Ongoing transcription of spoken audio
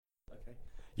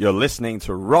You're listening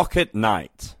to Rock at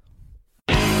Night.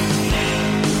 Are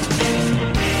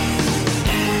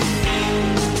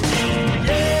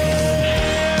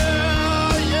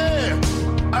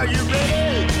you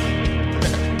ready?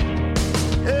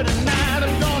 Hey, tonight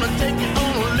I'm gonna take you on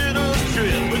a little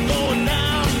trip. We're going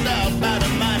down south by the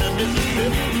mighty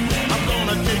Mississippi. I'm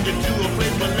gonna take you to a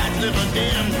place where lights never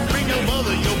dim. Bring your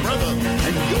mother, your brother,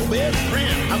 and your best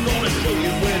friend. I'm gonna show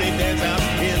you where they dance out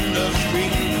in the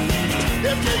street.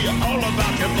 They'll tell you all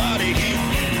about your body heat.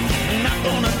 I'm not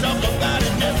gonna talk about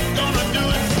it, just gonna do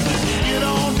it. Get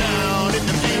on down if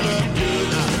you feel good.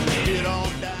 Get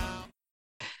on down.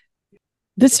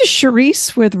 This is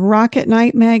Charisse with Rock at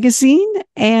Night magazine,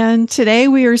 and today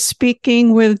we are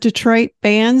speaking with Detroit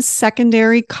band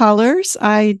Secondary Colors.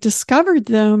 I discovered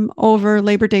them over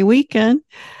Labor Day weekend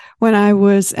when I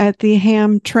was at the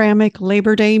Hamtramck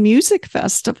Labor Day Music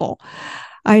Festival.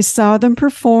 I saw them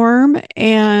perform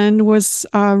and was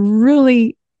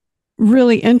really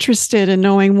interested in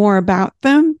knowing more about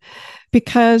them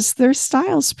because their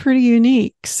style's pretty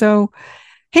unique. So,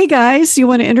 hey guys, you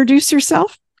want to introduce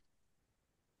yourself?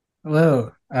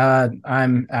 Hello,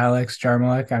 I'm Alex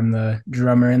Jarmalek. I'm the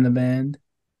drummer in the band.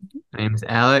 My name is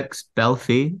Alex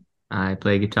Belfi. I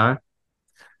play guitar.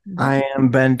 I am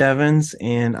Ben Devins,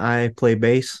 and I play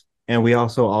bass, and we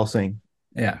also all sing.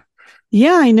 Yeah.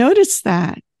 Yeah, I noticed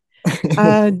that.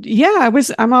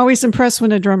 I'm always impressed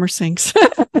when a drummer sings.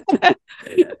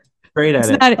 Great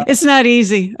at It's not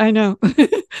easy, I know.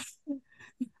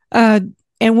 And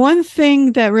one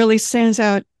thing that really stands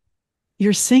out,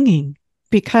 you're singing,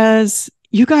 because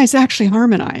you guys actually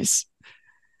harmonize.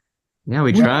 Yeah,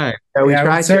 we try. Yeah, we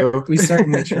try to. We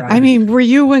certainly try. I mean, were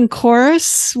you in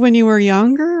chorus when you were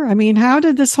younger? I mean, how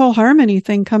did this whole harmony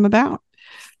thing come about?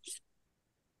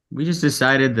 We just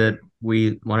decided that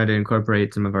we wanted to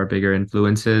incorporate some of our bigger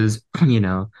influences.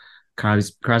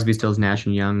 Crosby, Stills, Nash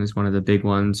and Young is one of the big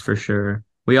ones for sure.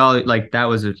 We all that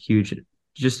was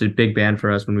just a big band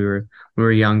for us when we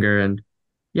were younger, and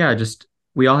yeah, just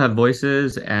we all have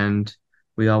voices and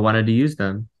we all wanted to use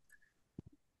them.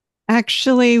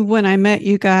 Actually, when I met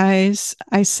you guys,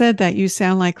 I said that you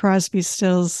sound like Crosby,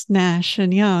 Stills, Nash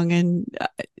and Young, and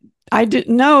I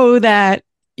didn't know that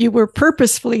you were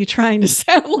purposefully trying to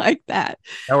sound like that.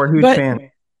 Yeah, we're huge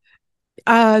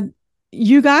fans.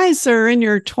 You guys are in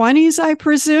your 20s, I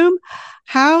presume.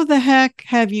 How the heck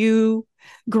have you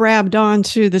grabbed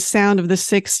onto the sound of the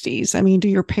 60s? I mean, do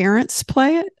your parents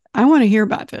play it? I want to hear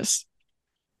about this.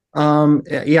 Yeah,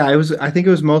 I think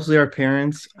it was mostly our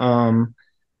parents,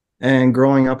 and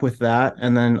growing up with that,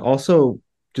 and then also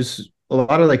just a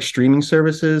lot of streaming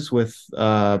services with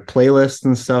playlists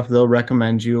and stuff. They'll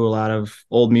recommend you a lot of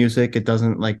old music. It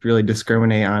doesn't really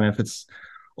discriminate on if it's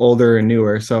older and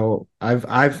newer. So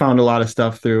I've found a lot of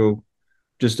stuff through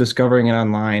just discovering it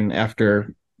online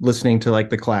after listening to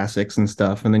the classics and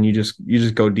stuff, and then you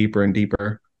just go deeper and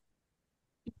deeper.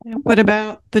 What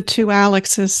about the two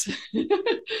Alexes?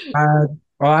 Well,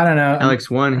 I don't know. Alex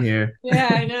won here. Yeah,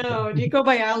 I know. Do you go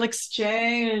by Alex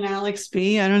J and Alex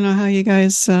B? I don't know how you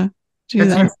guys do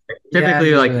that.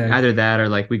 Typically, Yeah, either that or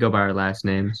we go by our last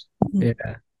names. Yeah.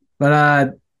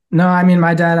 But no, I mean,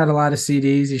 my dad had a lot of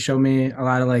CDs. He showed me a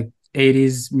lot of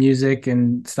 80s music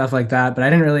and stuff like that. But I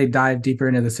didn't really dive deeper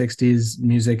into the 60s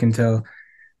music until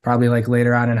probably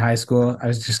later on in high school. I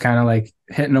was just kind of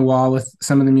hitting a wall with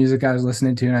some of the music I was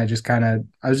listening to, and I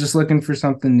was just looking for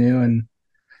something new. And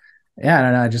yeah, I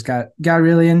don't know, I just got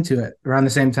really into it around the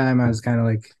same time I was kind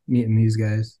of meeting these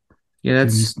guys. Yeah,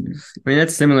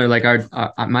 that's similar.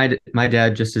 My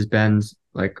dad, just as Ben's,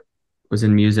 was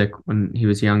in music when he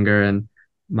was younger, and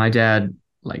my dad,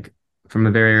 from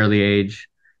a very early age,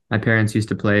 my parents used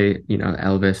to play,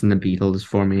 Elvis and the Beatles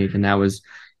for me, and that was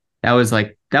those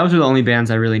were the only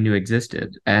bands I really knew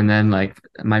existed. And then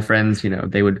my friends,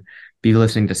 they would be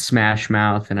listening to Smash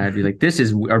Mouth, and I'd be like, this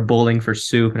is our Bowling for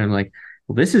Soup, and I'm like,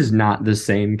 well, this is not the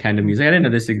same kind of music. I didn't know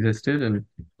this existed. And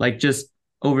just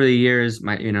over the years,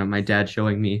 my dad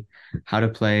showing me how to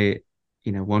play,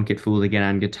 Won't Get Fooled Again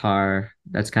on guitar.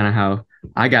 That's kind of how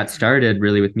I got started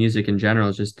really with music in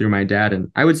general, just through my dad.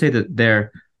 And I would say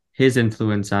that his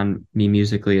influence on me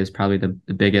musically is probably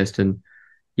the biggest. And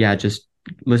yeah, I just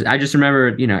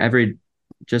remember,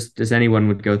 just as anyone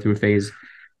would go through a phase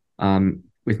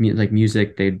with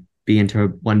music, they'd be into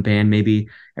one band. Maybe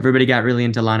everybody got really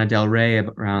into Lana Del Rey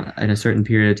around in a certain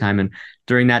period of time, and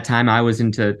during that time I was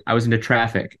into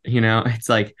Traffic.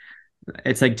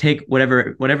 It's take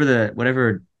whatever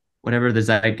the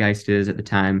zeitgeist is at the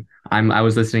time. I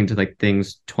was listening to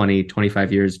things 20,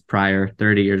 25 years prior,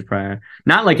 30 years prior,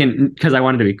 not because I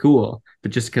wanted to be cool,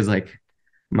 but just because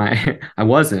my I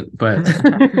wasn't, but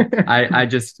I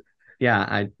just yeah,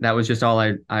 I that was just all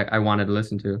I wanted to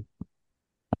listen to.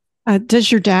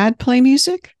 Does your dad play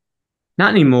music?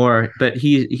 Not anymore, but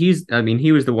he's I mean,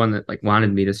 he was the one that like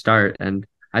wanted me to start, and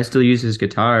I still use his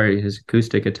guitar, his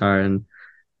acoustic guitar, and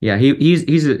yeah, he's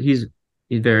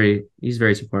very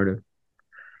supportive.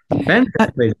 Ben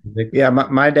plays music. Yeah,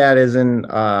 my dad is in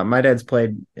my dad's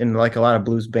played in like a lot of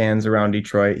blues bands around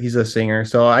Detroit. He's a singer.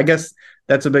 So I guess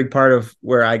that's a big part of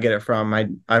where I get it from.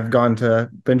 I've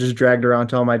been just dragged around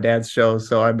to all my dad's shows.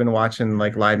 So I've been watching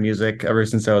like live music ever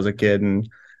since I was a kid, and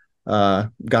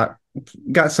got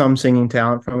some singing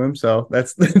talent from him. So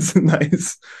that's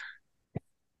nice.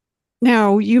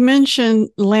 Now, you mentioned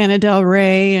Lana Del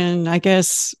Rey and I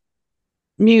guess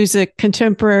music,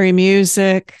 contemporary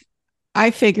music. I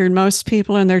figured most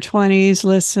people in their 20s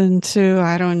listen to,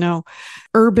 I don't know,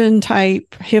 urban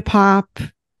type hip hop,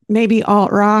 maybe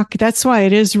alt rock. That's why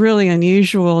it is really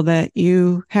unusual that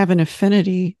you have an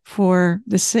affinity for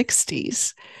the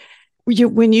 60s.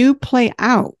 When you play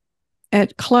out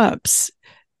at clubs,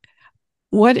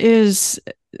 what is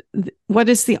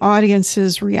the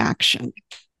audience's reaction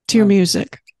to your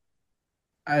music?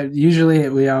 Usually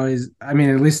I mean,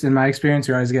 at least in my experience,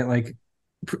 we always get like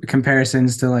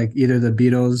comparisons to like either the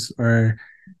Beatles or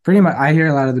pretty much I hear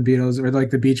a lot of the Beatles or like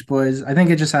the Beach Boys. I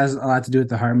think it just has a lot to do with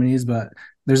the harmonies, but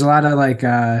there's a lot of like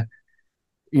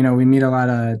we meet a lot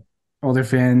of older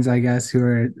fans, I guess, who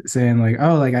are saying like,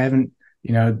 oh, like I haven't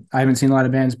seen a lot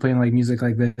of bands playing like music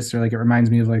like this, or like it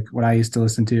reminds me of like what I used to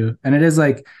listen to. And it is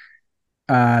like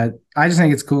I just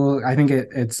think it's cool. I think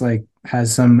it's like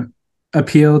has some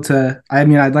appeal to, I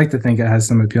mean, I'd like to think it has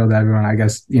some appeal to everyone. I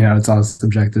guess, it's all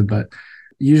subjective, but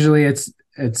usually it's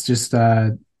just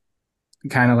kind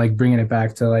of like bringing it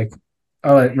back to like,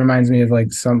 oh, it reminds me of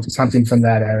like something from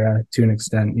that era to an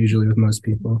extent, usually with most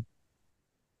people.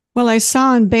 Well, I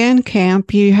saw on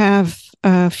Bandcamp you have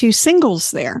a few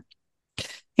singles there,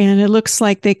 and it looks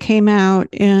like they came out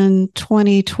in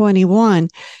 2021.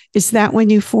 Is that when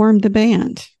you formed the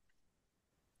band?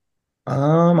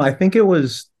 I think it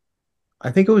was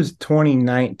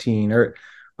 2019, or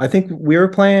I think we were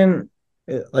playing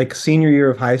like senior year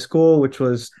of high school, which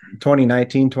was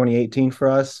 2019, 2018 for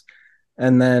us.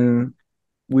 And then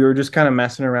we were just kind of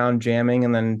messing around jamming.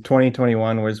 And then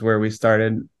 2021 was where we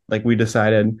started, like we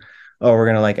decided, oh, we're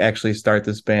going to like actually start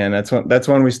this band. That's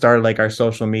when we started like our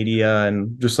social media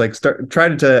and just like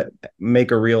tried to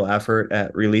make a real effort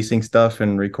at releasing stuff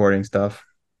and recording stuff.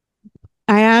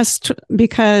 I asked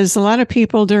because a lot of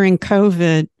people during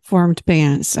COVID formed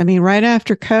bands. I mean, right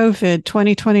after COVID,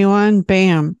 2021,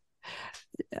 bam.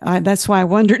 That's why I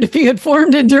wondered if you had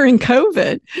formed it during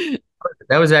COVID.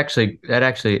 That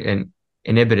actually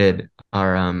inhibited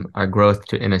our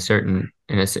growth in a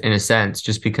sense,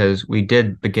 just because we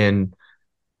started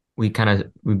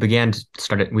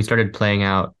playing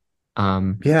out.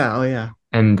 Yeah. Oh yeah.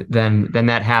 And then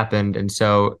that happened. And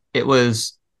so it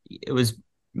was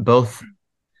both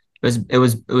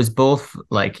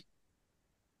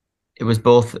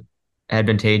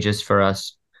advantageous for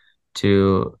us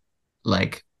to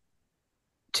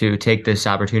take this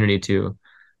opportunity to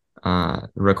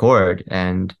record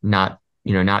and not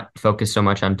focus so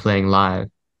much on playing live,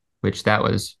 which that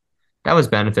was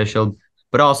beneficial,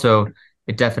 but also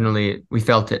we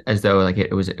felt it as though like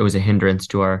it was a hindrance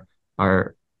to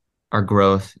our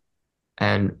growth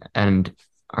and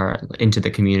our into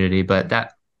the community. But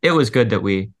that it was good that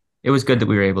we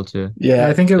were able to. Yeah,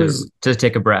 I think it was to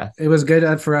take a breath. It was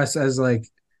good for us as like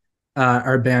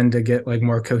our band to get like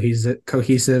more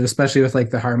cohesive, especially with like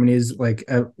the harmonies. Like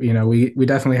we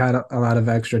definitely had a lot of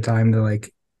extra time to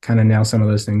like kind of nail some of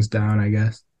those things down, I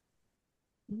guess.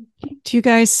 Do you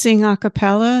guys sing a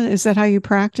cappella? Is that how you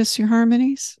practice your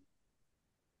harmonies?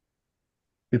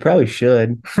 We probably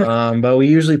should, but we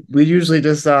usually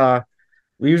just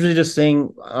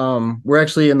sing. We're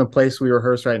actually in the place we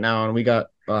rehearse right now, and we got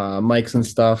mics and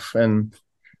stuff and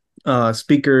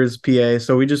speakers, PA.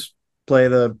 So we just play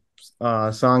the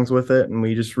songs with it, and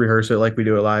we just rehearse it like we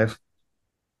do it live.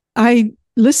 I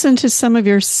listened to some of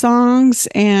your songs,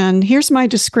 and here's my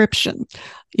description.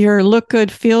 You're look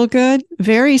good, feel good,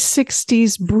 very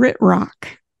 60s Brit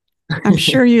rock. I'm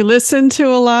sure you listen to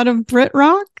a lot of Brit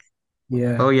rock.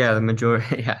 Yeah. Oh yeah, the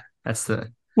majority. Yeah, that's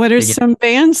the. What are some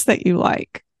bands that you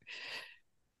like?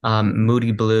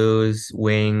 Moody Blues,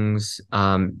 Wings,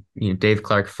 Dave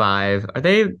Clark 5. Are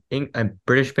they a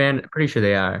British band? Pretty sure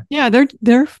they are. Yeah,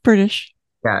 they're British.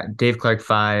 Yeah, Dave Clark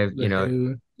 5. The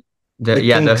Who,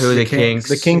 the Kinks.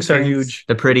 The Kinks are huge.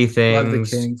 The Pretty Things. Love the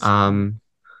Kinks.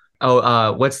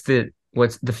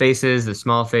 What's the Faces? The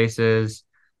Small Faces.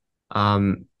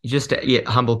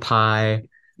 Humble Pie.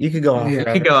 You could go off. Yeah. You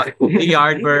could go the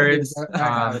Yardbirds.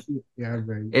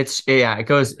 Yardbirds.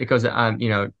 It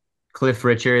goes Cliff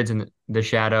Richards and the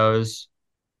Shadows.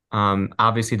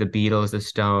 Obviously the Beatles, the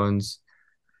Stones.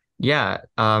 Yeah,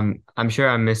 I'm sure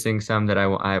I'm missing some that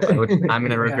I'm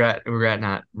gonna regret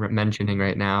not mentioning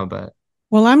right now, but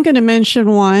Well, I'm going to mention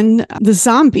one, the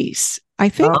Zombies. I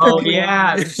think oh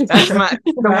yeah, that's my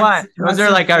you know what? Those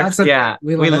are like our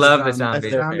we love the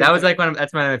Zombies. That was like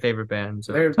that's my favorite band.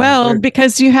 So. well,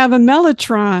 because you have a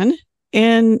Mellotron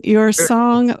in your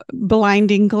song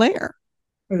Blinding Glare.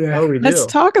 Oh, we Let's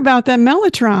do. talk about that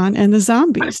Mellotron and the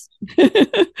Zombies.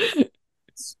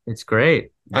 It's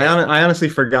great. I honestly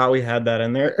forgot we had that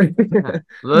in there.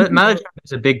 Mellotron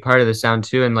is a big part of the sound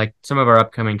too, and like some of our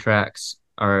upcoming tracks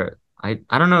are I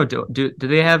don't know do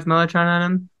they have Mellotron on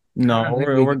them? No,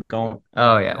 we're going.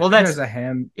 Oh yeah, well that's There's a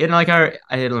ham. in like I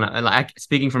don't know, like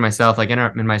speaking for myself, like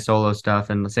in my solo stuff,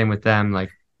 and the same with them,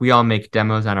 like we all make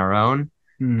demos on our own,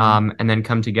 and then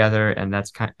come together, and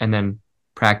and then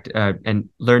practice and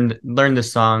learn the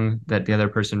song that the other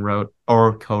person wrote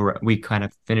or co-write. We kind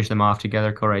of finish them off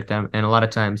together, co-write them, and a lot of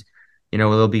times,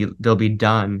 they'll be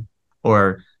done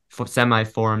or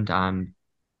semi-formed on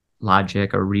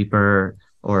Logic or Reaper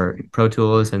or Pro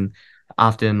Tools, and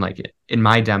often like in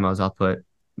my demos I'll put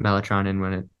Mellotron in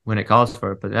when it calls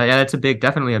for it. But yeah, that's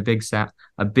definitely a big sound,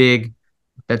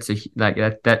 that's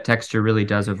that texture really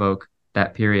does evoke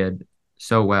that period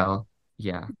so well.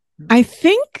 Yeah. I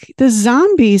think the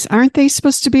Zombies, aren't they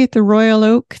supposed to be at the Royal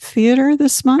Oak Theater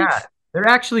this month? Yeah, they're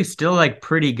actually still like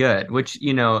pretty good, which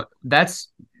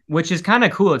which is kind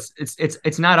of cool.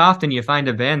 It's not often you find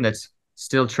a band that's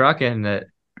still trucking, that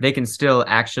they can still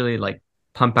actually like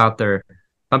pump out their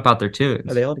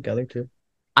tunes. Are they all together too?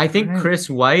 I think Chris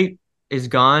White is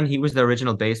gone. He was the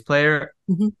original bass player.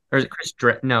 Or is it Chris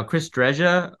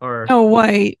Dreja or Oh,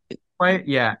 White. White?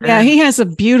 Yeah. Yeah, he has a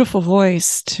beautiful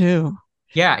voice too.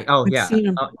 Yeah. Oh, I've yeah. seen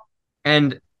him.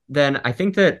 And then I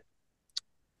think that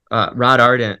Rod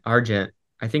Argent,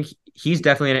 I think he's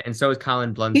definitely in it, and so is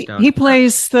Colin Blunstone. He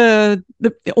plays the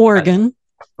organ.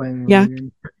 Yeah.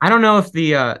 I don't know if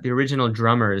the original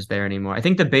drummer is there anymore. I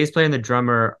think the bass player and the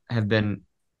drummer have been.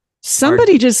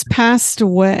 Somebody just passed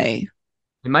away.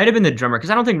 It might have been the drummer, because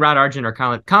I don't think Rod Argent or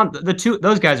Colin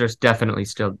those guys are definitely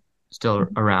still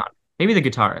around. Maybe the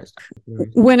guitarist.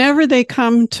 Whenever they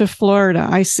come to Florida,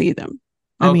 I see them.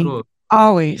 Cool.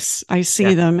 Always I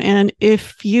see them. And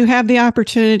if you have the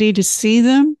opportunity to see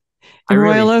them in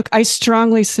Royal Oak, I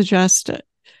strongly suggest it.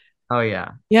 Oh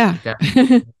yeah. Yeah.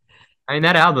 I mean,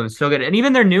 that album's so good. And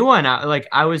even their new one,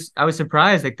 I was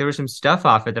surprised. Like there was some stuff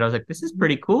off it that I was like, this is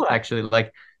pretty cool actually.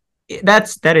 Like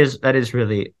that is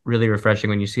really, really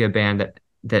refreshing when you see a band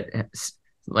that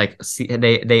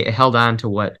they held on to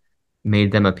what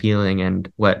made them appealing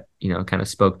and what, kind of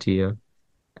spoke to you.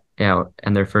 Yeah,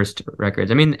 and their first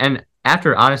records. I mean, and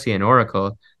after Odyssey and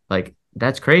Oracle, like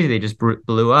that's crazy. They just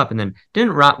blew up. And then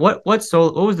what was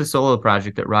the solo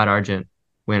project that Rod Argent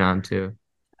went on to?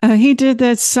 He did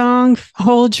that song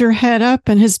 "Hold Your Head Up,"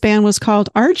 and his band was called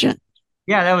Argent.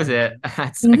 Yeah, that was it. I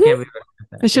can't believe it.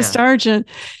 It's just Argent.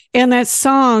 And that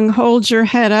song, "Hold Your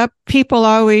Head Up," people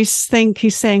always think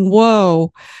he's saying,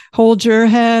 "Whoa, hold your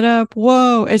head up,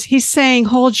 whoa." As he's saying,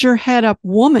 "Hold your head up,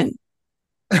 woman."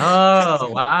 Oh,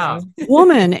 wow.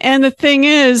 Woman. And the thing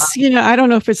is, I don't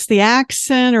know if it's the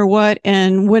accent or what.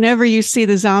 And whenever you see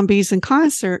the Zombies in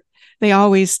concert, they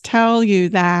always tell you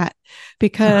that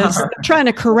because they're trying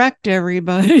to correct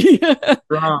everybody.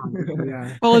 Wrong.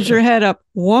 Yeah. Hold your head up,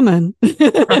 woman.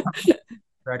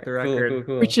 Correct the record.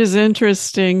 Cool. Which is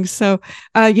interesting. So,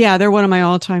 they're one of my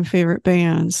all-time favorite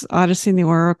bands. Odyssey and the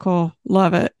Oracle,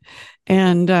 love it.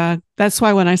 And that's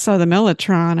why when I saw the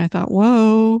Mellotron, I thought,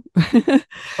 whoa.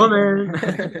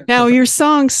 Now, your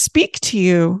songs speak to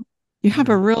you. You have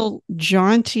a real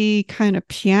jaunty kind of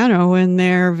piano in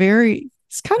there.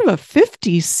 It's kind of a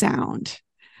 50s sound.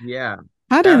 Yeah.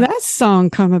 How did that song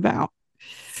come about?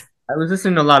 I was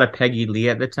listening to a lot of Peggy Lee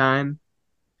at the time.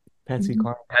 Patsy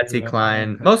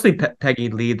Cline. Mostly Peggy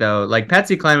Lee, though. Like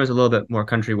Patsy Cline was a little bit more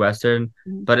country western,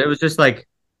 but it was just like,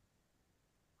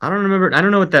 I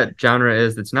don't know what that genre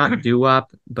is. It's not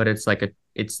doo-wop, but it's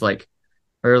like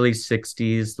early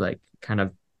 60s, like kind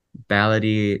of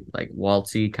ballady, like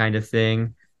waltzy kind of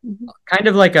thing. Kind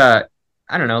of like I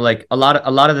don't know, like a lot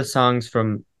of the songs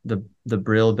from the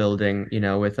Brill Building,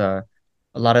 with a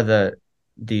lot of the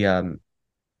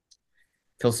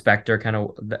Phil Spector kind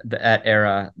of that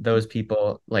era, those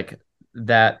people, like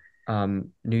that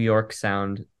New York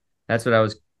sound. That's what I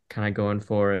was kind of going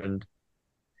for. And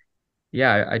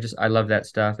yeah, I love that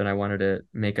stuff, and I wanted to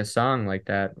make a song like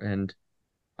that. And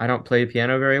I don't play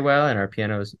piano very well, and our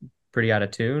piano is pretty out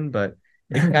of tune, but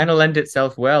it kind of lent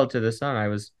itself well to the song.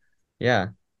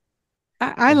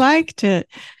 I liked it.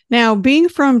 Now, being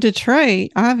from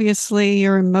Detroit, obviously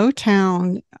you're in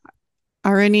Motown.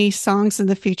 Are any songs in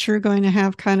the future going to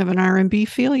have kind of an R&B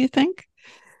feel, you think?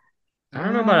 I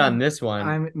don't know about on this one.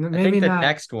 I Maybe think the not.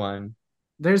 next one.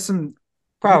 There's some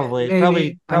Probably.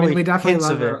 maybe. I mean, we definitely hints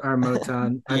love of it. our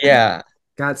Motown. Yeah,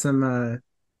 Got some.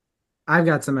 I've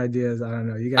got some ideas. I don't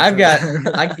know. You got. I've got. some-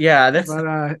 That's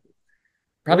but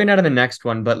probably not in the next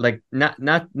one, but like not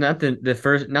the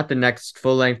first, not the next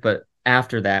full length, but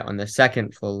after that one, the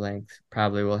second full length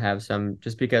probably will have some.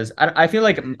 Just because I feel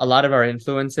like a lot of our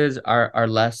influences are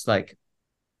less like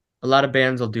a lot of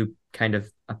bands will do kind of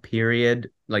a period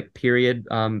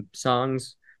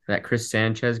songs. That Chris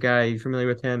Sanchez guy, you familiar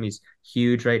with him? He's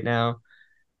huge right now.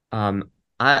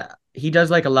 I He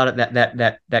does like a lot of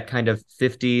that kind of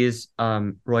 50s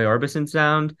Roy Orbison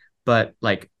sound, but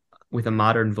like with a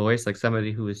modern voice, like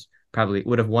somebody who is probably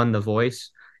would have won The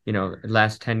Voice, the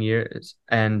last 10 years,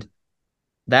 and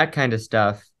that kind of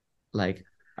stuff. Like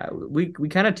we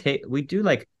kind of we do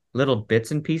like little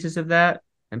bits and pieces of that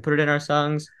and put it in our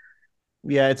songs.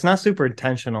 Yeah, it's not super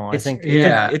intentional. I It's- think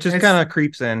yeah, it just it's- kind of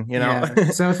creeps in, yeah.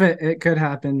 So if it could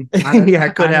happen. Yeah,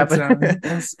 it could on its happen.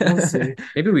 own. We'll see.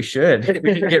 Maybe we should.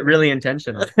 We should get really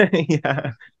intentional.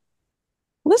 Yeah.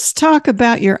 Let's talk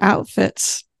about your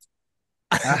outfits.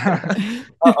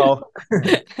 Uh-oh.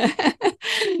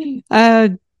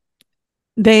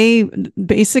 They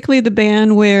basically, the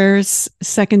band wears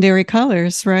secondary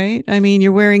colors, right? I mean,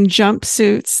 you're wearing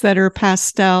jumpsuits that are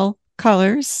pastel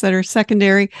colors that are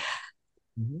secondary.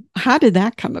 How did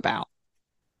that come about?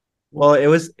 Well, it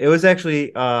was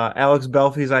actually Alex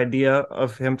Belfie's idea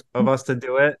of us to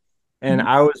do it, and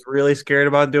I was really scared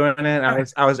about doing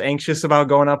it. I was anxious about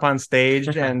going up on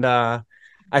stage, and I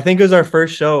think it was our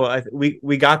first show.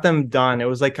 We got them done. It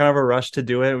was like kind of a rush to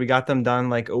do it. We got them done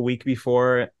like a week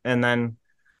before, and then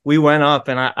we went up,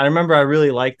 and I remember I really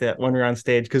liked it when we were on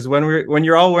stage, because when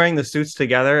you're all wearing the suits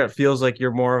together, it feels like you're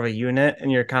more of a unit,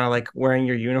 and you're kind of like wearing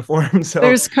your uniform. So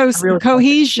There's really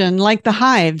cohesion, like the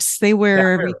Hives. They wear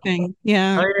Yeah. everything.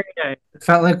 Yeah. yeah. It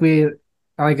felt like we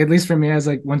like, at least for me, as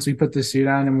like once we put the suit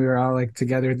on and we were all like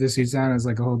together with the suits on, it was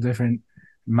like a whole different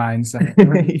mindset.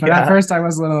 But Yeah. at first I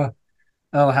was a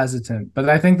little hesitant. But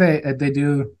I think they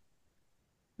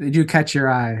do catch your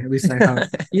eye. At least I hope.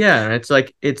 Yeah, it's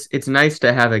like it's nice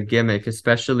to have a gimmick,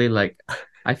 especially like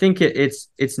I think it's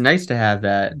nice to have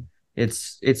that.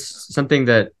 It's something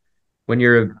that when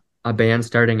you're a band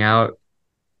starting out,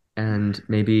 and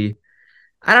maybe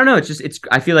I don't know, it's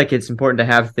I feel like it's important to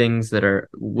have things that are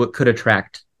what could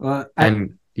attract. Well,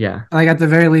 And yeah. like at the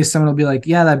very least, someone will be like,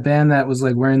 "Yeah, that band that was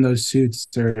like wearing those suits,"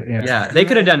 or Yeah, they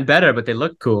could have done better, but they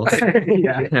look cool.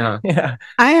 yeah. Yeah. Yeah.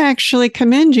 I actually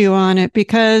commend you on it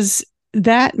because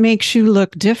that makes you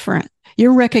look different.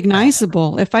 You're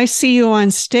recognizable. If I see you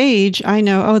on stage, I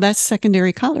know, oh, that's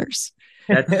secondary colors.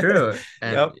 That's true.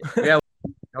 And Yep. yeah.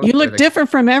 You look different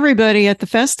from everybody at the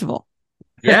festival.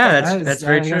 Yeah, That is- that's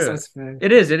very I guess true. that's fair.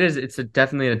 It is. It's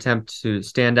definitely an attempt to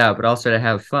stand out, but also to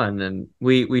have fun. And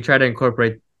we try to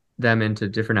incorporate them into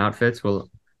different outfits.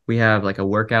 We have like a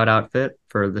workout outfit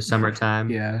for the summertime.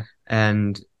 Yeah.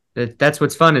 And that's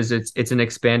what's fun is it's an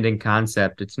expanding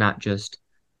concept.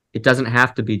 It doesn't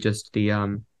have to be just the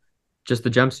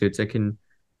jumpsuits.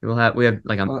 We have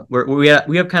like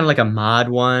we have kind of like a mod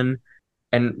one.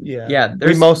 And we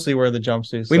there's mostly wear the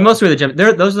jumpsuits. we so. mostly wear the jump.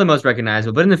 Those are the most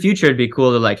recognizable. But in the future, it'd be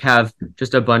cool to like have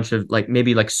just a bunch of like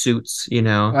maybe like suits,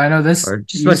 Well, I know this. or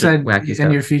just a You bunch of said wacky in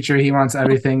stuff. your future he wants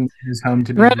everything in his home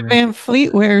to be. Greta Van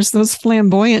Fleet wears those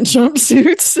flamboyant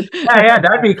jumpsuits, Yeah,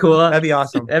 that'd be cool. That'd be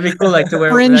awesome. That'd be cool, like to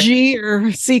wear. fringy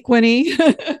or sequiny.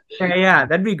 Yeah,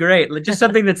 that'd be great. Like, just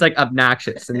something that's like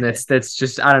obnoxious and that's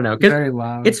just I don't know, because Very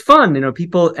loud. it's fun,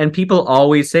 people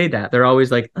always say that. They're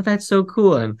always like, oh, that's so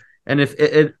cool, and if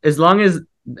as long as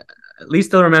at least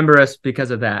they'll remember us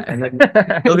because of that, and then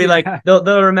they'll be like they'll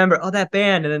remember, oh, that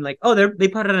band, and then like, oh, they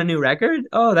put out a new record.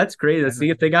 Oh, that's great. Let's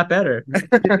see if they got better.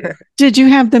 Did you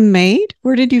have them made?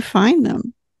 Where did you find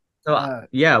them? So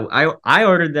yeah, I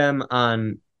ordered them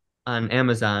on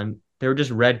Amazon. They were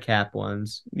just red cap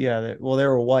ones. Yeah, they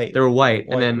were white. They were white,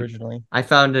 white and then originally. I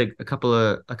found a couple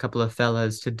of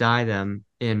fellas to dye them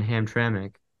in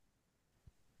Hamtramck.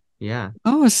 Yeah.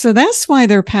 Oh, so that's why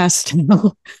they're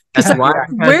pastel. Because Why?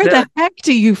 where the heck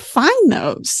do you find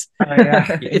those?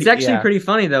 Yeah. It's actually Yeah. pretty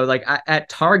funny though. Like at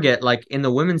Target, like in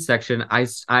the women's section,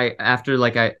 after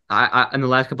like I in the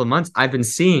last couple of months, I've been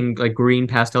seeing like green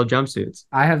pastel jumpsuits.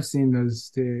 I have seen those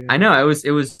too. I know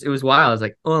it was wild. I was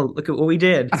like, oh, look at what we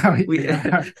did. Oh, We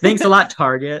yeah. thanks a lot,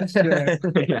 Target. Sure.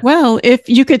 Yeah. Well, if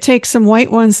you could take some white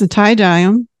ones and tie dye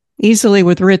them easily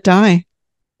with Rit dye.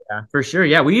 For sure.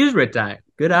 Yeah, we use Rit dye.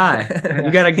 Good eye. You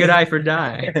got a good eye for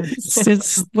dye.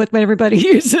 It's what everybody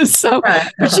uses. So,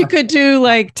 but you could do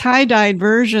like tie dyed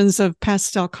versions of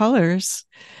pastel colors,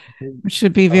 which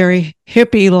would be very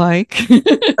hippie like.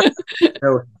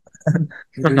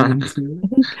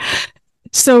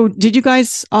 So, did you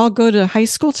guys all go to high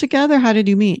school together? How did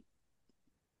you meet?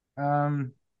 Well,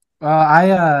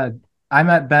 I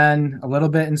met Ben a little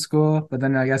bit in school, but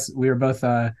then I guess we were both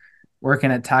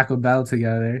working at Taco Bell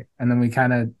together, and then we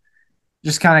kind of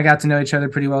got to know each other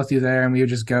pretty well through there, and we would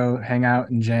just go hang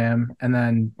out and jam, and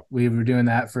then we were doing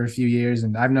that for a few years.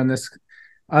 And I've known this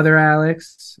other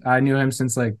Alex. I knew him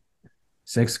since like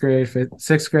sixth grade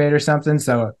or something.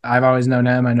 So I've always known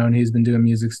him. I known he's been doing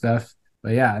music stuff.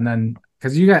 But yeah, and then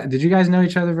because did you guys know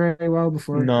each other very well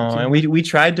before? No, and we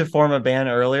tried to form a band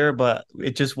earlier, but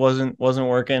it just wasn't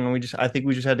working. I think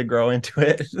we just had to grow into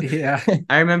it. Yeah.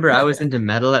 I remember I was into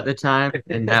metal at the time,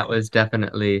 and that was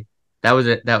definitely that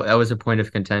was a point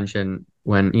of contention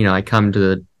when I come to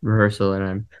the rehearsal and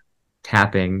I'm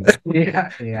tapping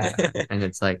Yeah. and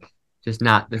it's like just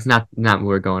not what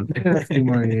we're going for. A few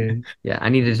more years. Yeah, I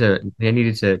needed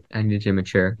to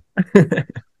mature.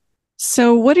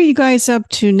 So, what are you guys up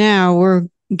to now? We're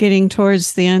getting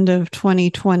towards the end of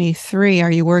 2023. Are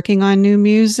you working on new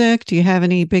music? Do you have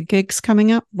any big gigs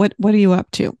coming up? What are you up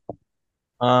to?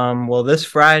 Well, this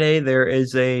Friday there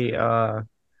is a EP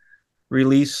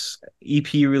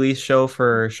release show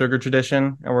for Sugar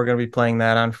Tradition, and we're going to be playing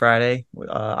that on Friday,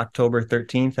 October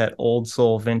 13th at Old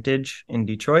Soul Vintage in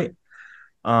Detroit.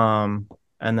 And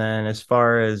then as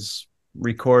far as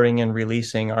recording and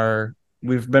releasing,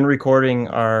 we've been recording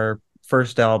our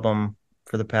first album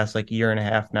for the past like year and a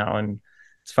half now, and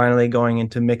it's finally going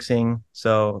into mixing,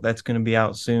 so that's going to be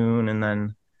out soon. And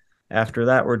then after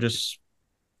that we're just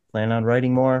planning on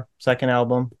writing more, second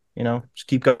album, just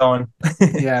keep going.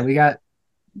 Yeah,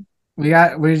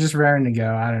 we're just raring to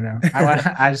go. I don't know.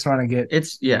 I just want to get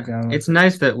going. It's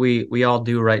nice that we all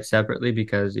do write separately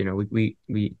because we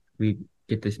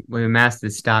get this, we amass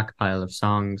this stockpile of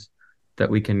songs that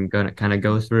we can kind of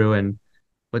go through.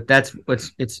 But that's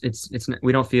it's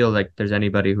we don't feel like there's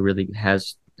anybody who really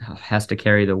has to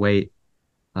carry the weight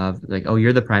of like, oh,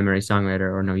 you're the primary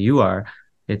songwriter, or no, you are.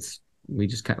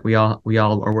 We all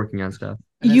are working on stuff.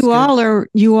 You all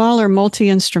are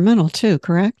multi-instrumental too,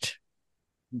 correct?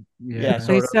 Yeah,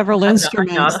 Play several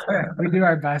instruments. We do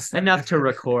our best Enough to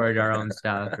record our own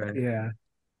stuff, right? Yeah.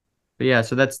 But yeah,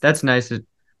 so that's nice.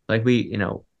 Like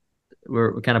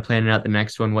we're kind of planning out the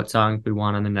next one, what songs we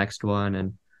want on the next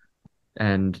one,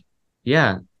 and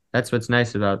yeah, that's what's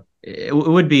nice about it. It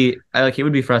would be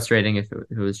frustrating if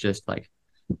it was just like,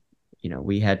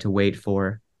 we had to wait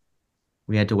for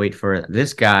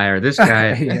this guy or this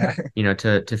guy, Yeah.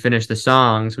 to finish the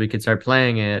song so we could start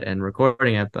playing it and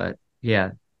recording it. But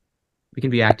yeah, we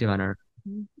can be active on our.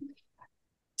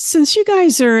 Since you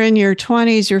guys are in your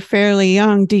 20s, you're fairly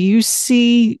young, do you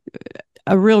see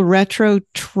a real retro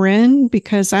trend?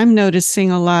 Because I'm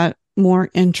noticing a lot more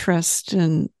interest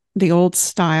in the old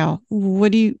style. Why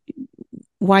do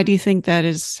you think that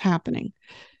is happening?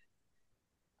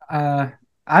 I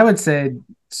would say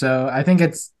so. I think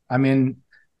it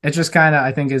just kind of,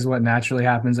 I think, is what naturally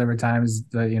happens over time, is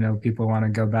that, people want to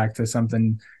go back to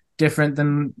something different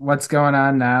than what's going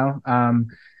on now.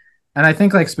 And I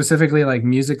think like specifically like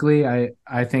musically,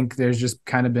 I think there's just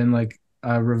kind of been like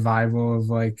a revival of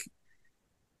like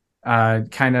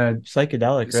kind of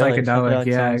psychedelic,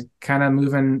 yeah, sounds. kind of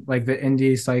moving like the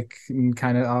indie psych and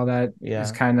kind of all that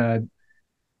is kind of,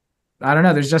 I don't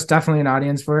know, there's just definitely an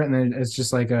audience for it, and then it's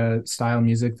just like a style of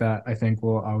music that I think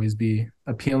will always be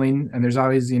appealing, and there's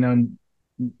always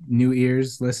new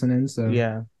ears listening. So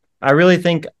yeah, I really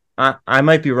think I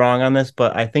might be wrong on this,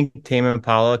 but I think Tame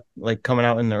Impala, like coming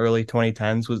out in the early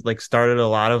 2010s, was like started a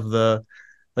lot of the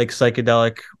like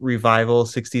psychedelic revival,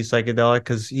 60s psychedelic,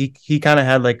 because he kind of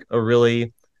had like a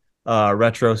really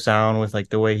retro sound with like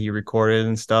the way he recorded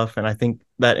and stuff, and I think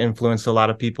that influenced a lot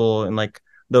of people in like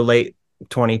the late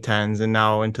 2010s and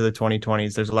now into the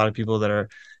 2020s. There's a lot of people that are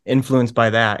influenced by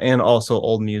that, and also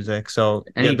old music. So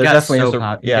And yeah, he there got definitely so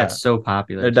is he got so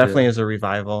popular. there too. definitely is a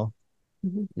revival.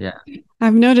 Yeah.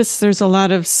 I've noticed there's a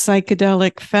lot of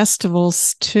psychedelic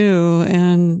festivals too.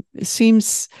 And it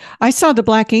seems I saw the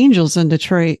Black Angels in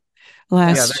Detroit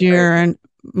last they're year, great. and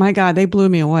my God, they blew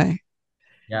me away.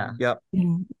 Yeah. Yep.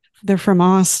 Yeah. They're from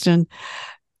Austin.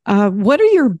 What are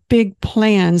your big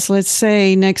plans? Let's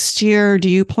say next year, do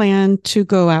you plan to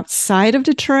go outside of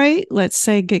Detroit? Let's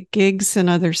say get gigs in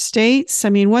other states. I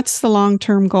mean, what's the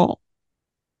long-term goal?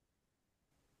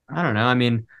 I don't know. I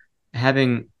mean,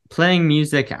 having playing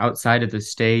music outside of the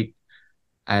state,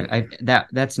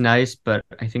 that's nice, but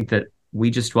I think that we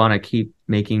just want to keep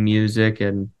making music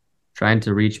and trying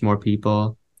to reach more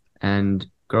people and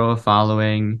grow a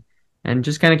following and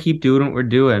just kind of keep doing what we're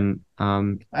doing.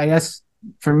 I guess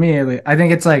for me, I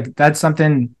think it's like that's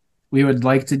something we would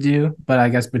like to do, but I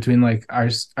guess between like our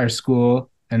school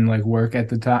and like work at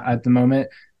the time at the moment,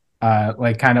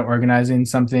 like kind of organizing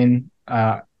something,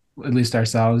 at least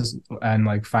ourselves and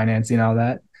like financing all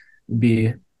that would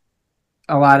be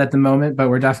a lot at the moment. But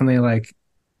we're definitely like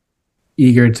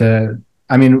eager to,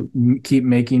 I mean, keep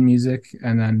making music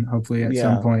and then hopefully at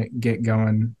some Yeah. point get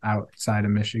going outside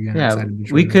of Michigan, Yeah, outside of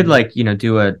Detroit. we could like,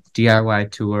 do a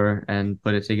DIY tour and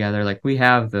put it together. Like we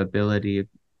have the ability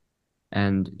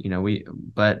and,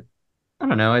 but I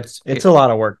don't know, It's a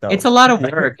lot of work though. it's a lot of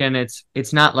work and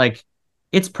it's not like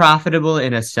it's profitable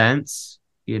in a sense,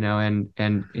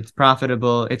 and it's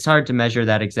profitable. It's hard to measure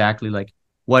that exactly, like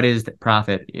what is the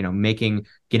profit,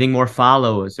 getting more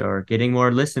follows or getting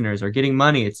more listeners or getting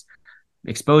money. It's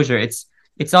exposure.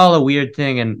 It's all a weird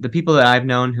thing. And the people that I've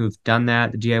known who've done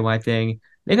that, the DIY thing,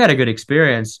 they've had a good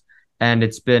experience and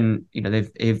it's been,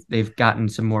 they've gotten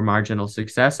some more marginal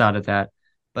success out of that.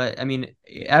 But I mean,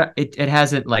 it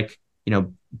hasn't like,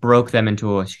 broke them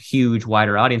into a huge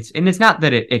wider audience. And it's not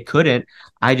that it couldn't.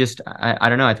 I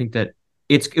don't know. I think that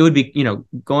it would be,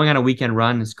 going on a weekend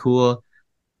run is cool,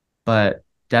 but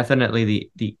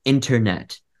definitely the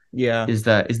internet Yeah. is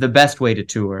the best way to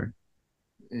tour.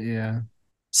 Yeah.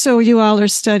 So you all are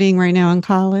studying right now in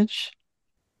college?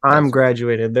 I'm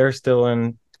graduated. They're still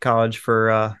in college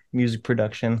for music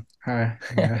production.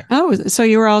 Yeah. Oh, so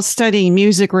you were all studying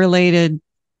music related.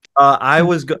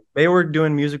 They were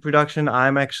doing music production.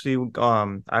 I'm actually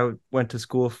I went to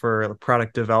school for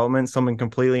product development, something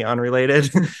completely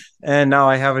unrelated. And now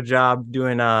I have a job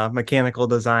doing mechanical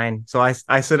design. So I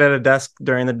sit at a desk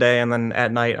during the day and then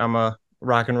at night I'm a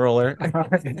rock and roller.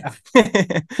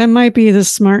 That might be the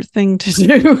smart thing to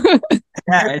do.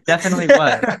 Yeah, it definitely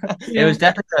was. It was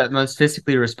definitely the most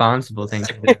fiscally responsible thing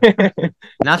to do.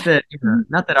 Not that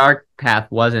not that our path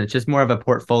wasn't. It's just more of a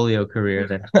portfolio career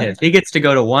than his. He gets to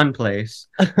go to one place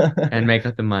and make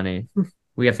up the money.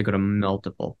 We have to go to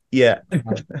multiple. Yeah.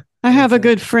 I have a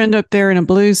good friend up there in a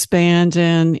blues band,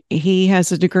 and he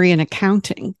has a degree in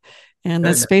accounting. And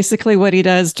that's basically what he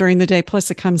does during the day.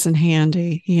 Plus, it comes in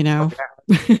handy,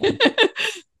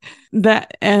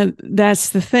 That's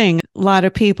the thing. A lot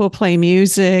of people play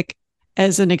music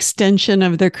as an extension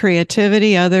of their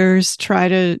creativity. Others try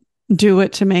to do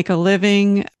it to make a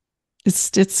living.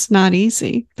 It's not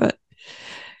easy, but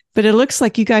it looks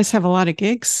like you guys have a lot of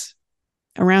gigs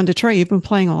around Detroit. You've been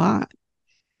playing a lot.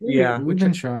 Yeah. We've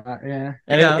been trying. Yeah.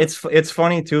 And it's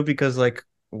funny too because like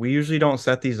we usually don't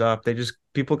set these up.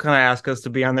 People kind of ask us to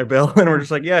be on their bill and we're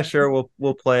just like, yeah, sure,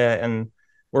 we'll play it. And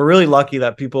we're really lucky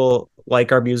that people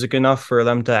like our music enough for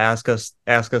them to ask us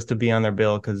to be on their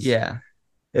bill, because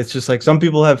it's just like some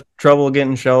people have trouble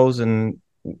getting shows and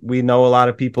we know a lot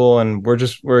of people and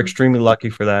we're extremely lucky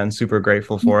for that and super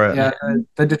grateful for it. Yeah,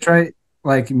 the Detroit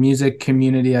like music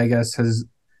community, I guess, has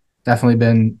definitely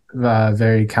been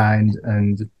very kind,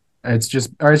 and it's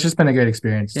just been a great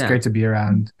experience. It's great to be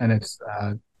around, and it's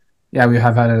we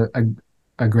have had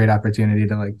a great opportunity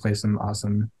to like play some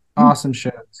awesome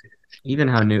shows. Even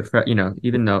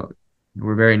even though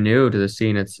we're very new to the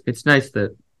scene, it's nice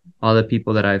that all the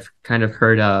people that I've kind of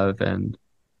heard of and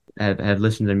have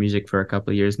listened to their music for a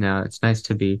couple of years now, it's nice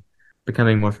to be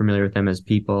becoming more familiar with them as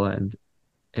people, and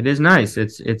it is nice.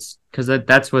 It's because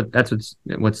that's what's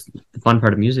the fun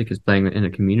part of music, is playing in a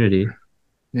community.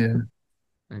 Yeah.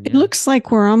 It looks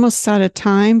like we're almost out of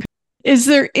time. Is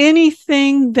there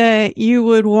anything that you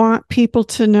would want people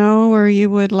to know or you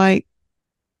would like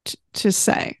to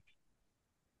say?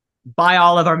 Buy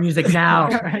all of our music now.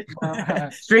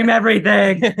 Stream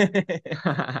everything.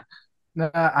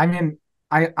 I mean,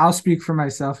 I'll speak for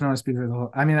myself and I'll speak for the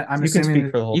whole. I mean, I'm assuming can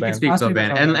speak for the whole you band. can speak for the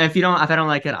band, and if I don't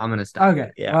like it, I'm gonna stop. Okay.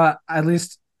 Yeah. Well, at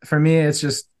least for me, it's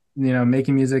just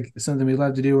making music is something we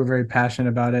love to do. We're very passionate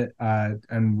about it,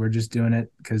 and we're just doing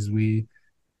it because we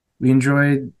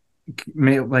enjoy.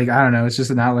 Like, I don't know, it's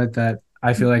just an outlet that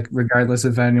I feel like regardless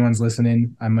if anyone's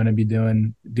listening, I'm gonna be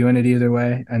doing it either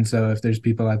way. And so if there's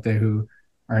people out there who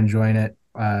are enjoying it,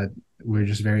 we're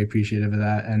just very appreciative of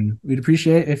that. And we'd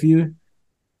appreciate if you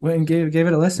went and gave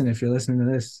it a listen if you're listening to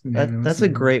this. That's a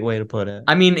great way to put it.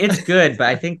 I mean, it's good, but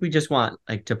I think we just want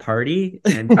like to party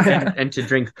and to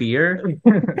drink beer.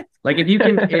 Like if you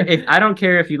can, if I don't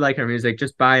care if you like our music,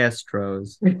 just buy us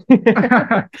Strohs.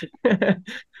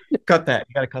 Cut that.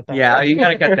 You gotta cut that. Yeah, you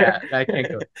gotta cut that. I can't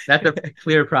go. That's a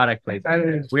clear product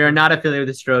placement. We are not affiliated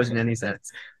with Strohs in any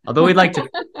sense, although we'd like to.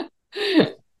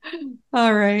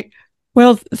 All right.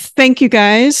 Well, thank you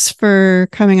guys for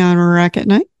coming on Rocket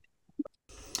Night.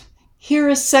 Here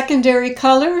is Secondary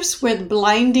Colors with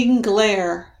Blinding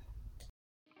Glare.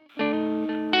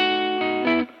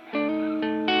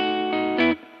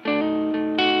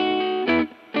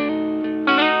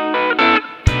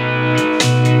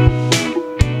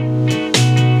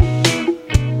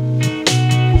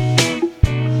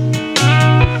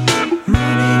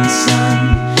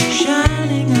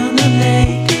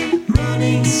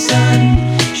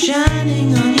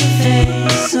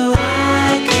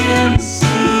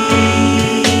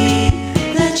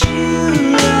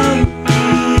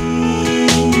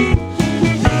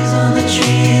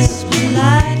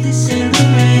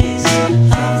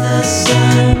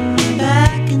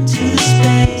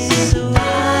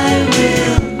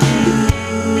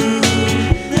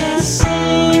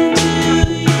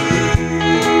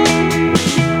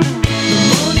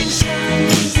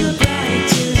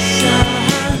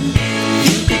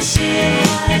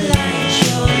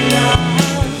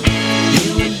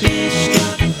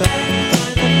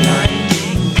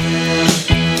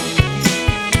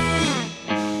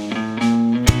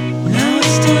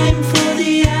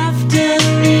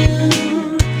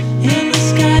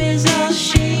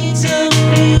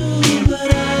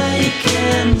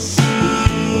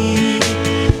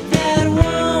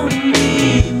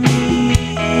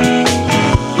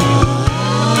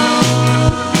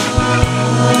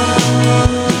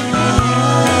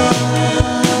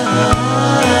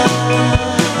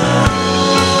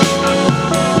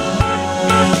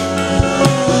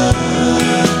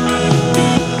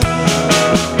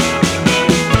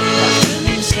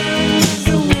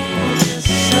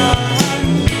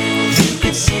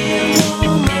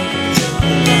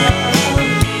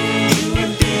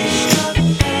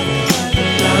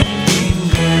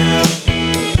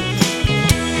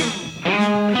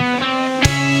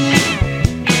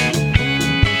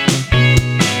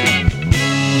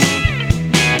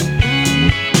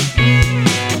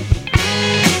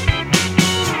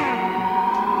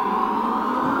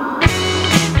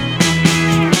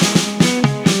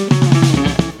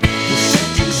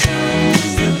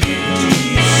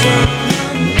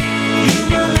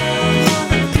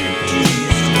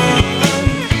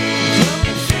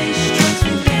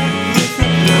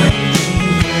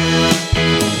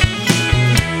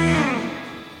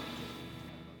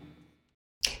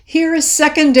 Here is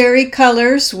Secondary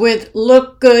Colors with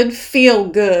Look Good, Feel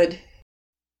Good.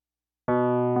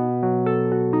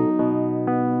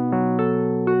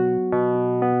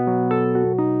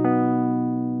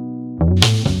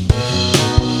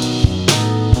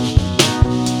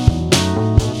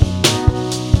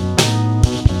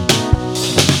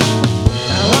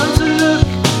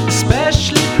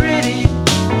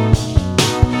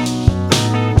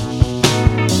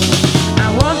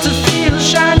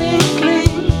 Shining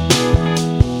clean.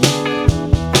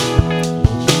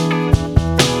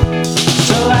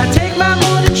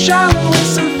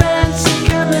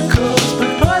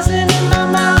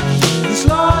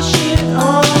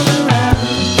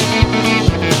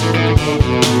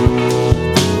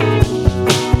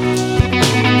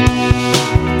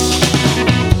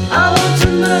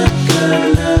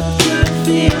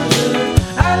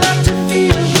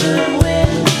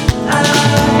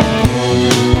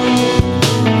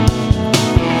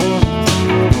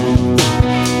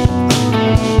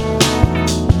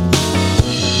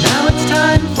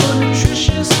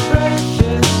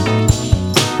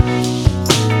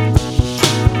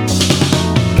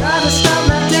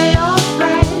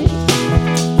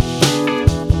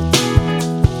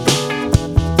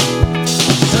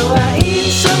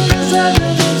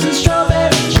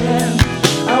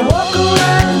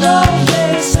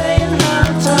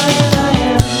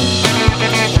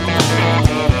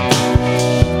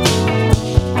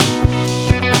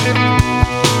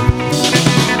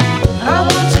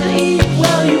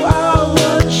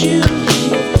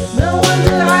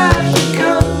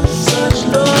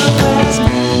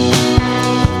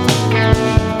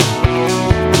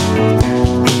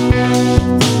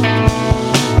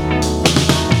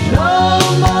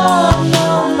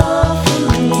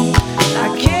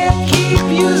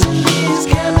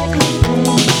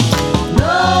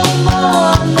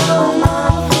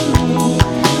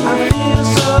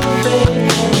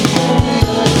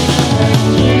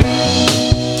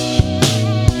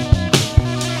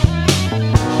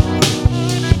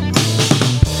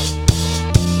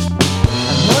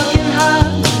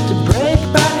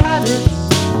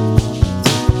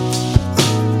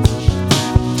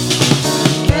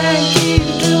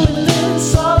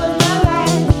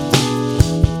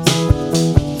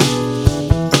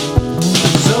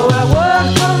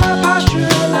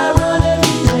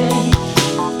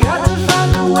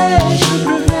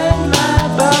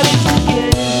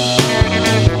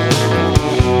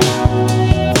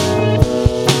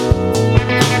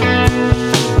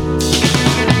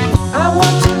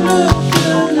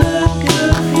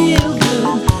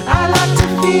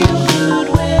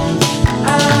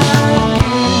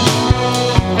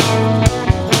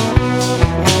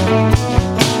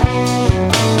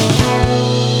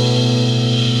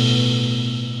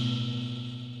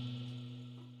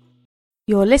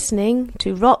 You're listening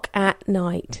to Rock at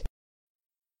Night.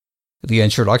 The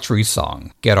introductory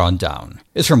song, Get On Down,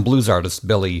 is from blues artist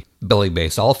Billy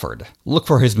Bass Alford. Look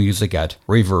for his music at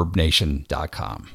ReverbNation.com.